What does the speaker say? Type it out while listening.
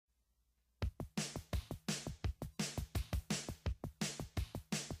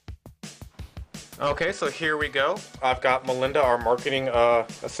Okay, so here we go. I've got Melinda, our marketing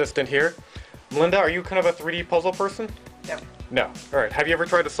assistant here. Melinda, are you kind of a 3D puzzle person? No. No. All right. Have you ever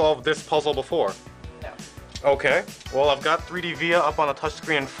tried to solve this puzzle before? No. Okay. Well, I've got 3D Via up on the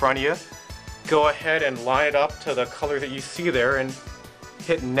touchscreen in front of you. Go ahead and line it up to the color that you see there and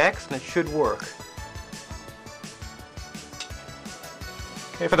hit next, and it should work.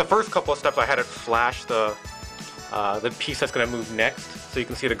 Okay, for the first couple of steps, I had it flash the piece that's going to move next, so you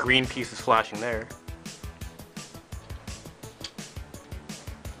can see the green piece is flashing there.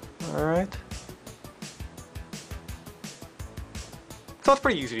 All right. So it's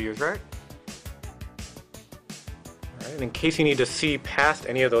pretty easy to use, right? All right, and in case you need to see past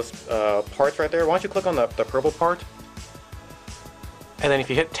any of those parts right there, why don't you click on the purple part? And then if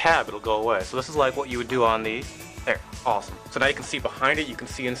you hit tab, it'll go away. So this is like what you would do on the, there, awesome. So now you can see behind it, you can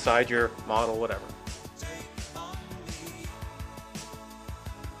see inside your model, whatever.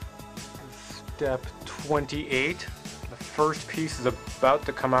 Step 28. The first piece is about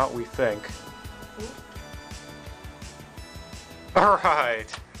to come out, we think. All right.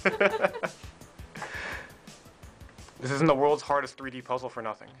 This isn't the world's hardest 3D puzzle for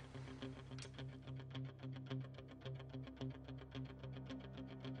nothing.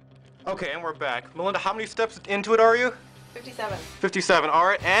 Okay, and we're back. Melinda, how many steps into it are you? 57. 57, all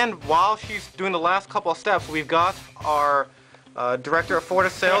right. And while she's doing the last couple of steps, we've got our Director of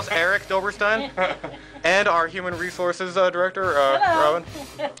Fortis Sales, Eric Doberstein, and our Human Resources Director, Rowan.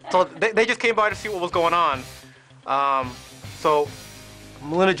 So they just came by to see what was going on. So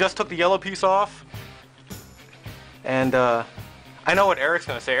Melinda just took the yellow piece off, and I know what Eric's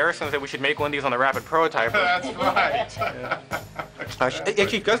going to say. Eric's going to say we should make one of these on the rapid prototyper. That's right. Yeah. Actually,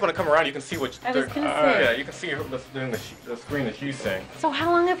 if you guys want to come around, you can see what. I was gonna say. Yeah, you can see her doing the screen that she's seeing. So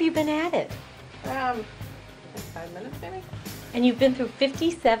how long have you been at it? 5 minutes maybe? And you've been through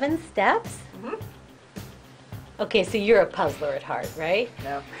 57 steps? Mm-hmm. Okay, so you're a puzzler at heart, right?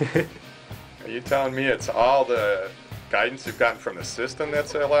 No. Are you telling me it's all the guidance you've gotten from the system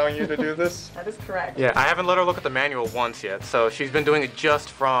that's allowing you to do this? That is correct. Yeah, I haven't let her look at the manual once yet, so she's been doing it just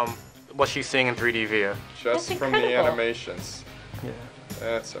from what she's seeing in 3D Via. Just That's from the incredible. animations. Yeah.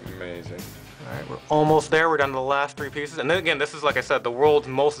 That's amazing. All right, we're almost there. We're down to the last 3 pieces. And then again, this is, like I said, the world's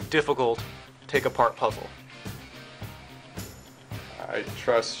most difficult take-apart puzzle. I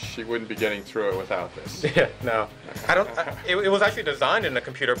trust she wouldn't be getting through it without this. Yeah, no. It was actually designed in a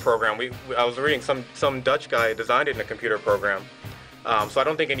computer program. I was reading some Dutch guy designed it in a computer program. So I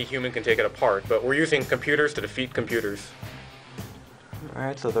don't think any human can take it apart, but we're using computers to defeat computers. All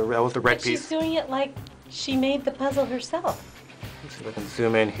right, so that was the red But piece. she's doing it like she made the puzzle herself. Let's see if I can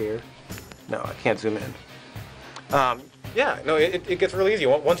zoom in here. No, I can't zoom in. Yeah, no, it gets really easy.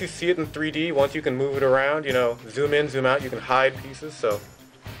 Once you see it in 3D, once you can move it around, you know, zoom in, zoom out, you can hide pieces. So,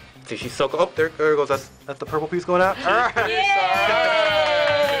 see, she's so, oh, there goes, that's the purple piece going out. All right. Yay!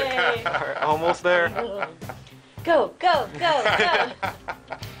 All right, almost there. Go, go, go, go.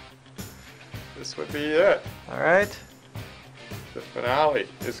 This would be it. All right. The finale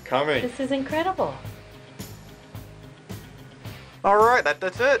is coming. This is incredible. All right,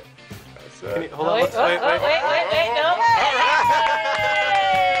 that's it. That's Can you, it. hold on, Wait, let's, oh, wait, oh, wait. wait, no.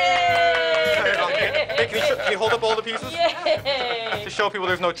 Hey, can you hold up all the pieces? Yay! To show people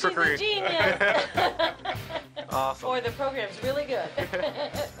there's no She's trickery. a genius. Awesome. Or the program's really good.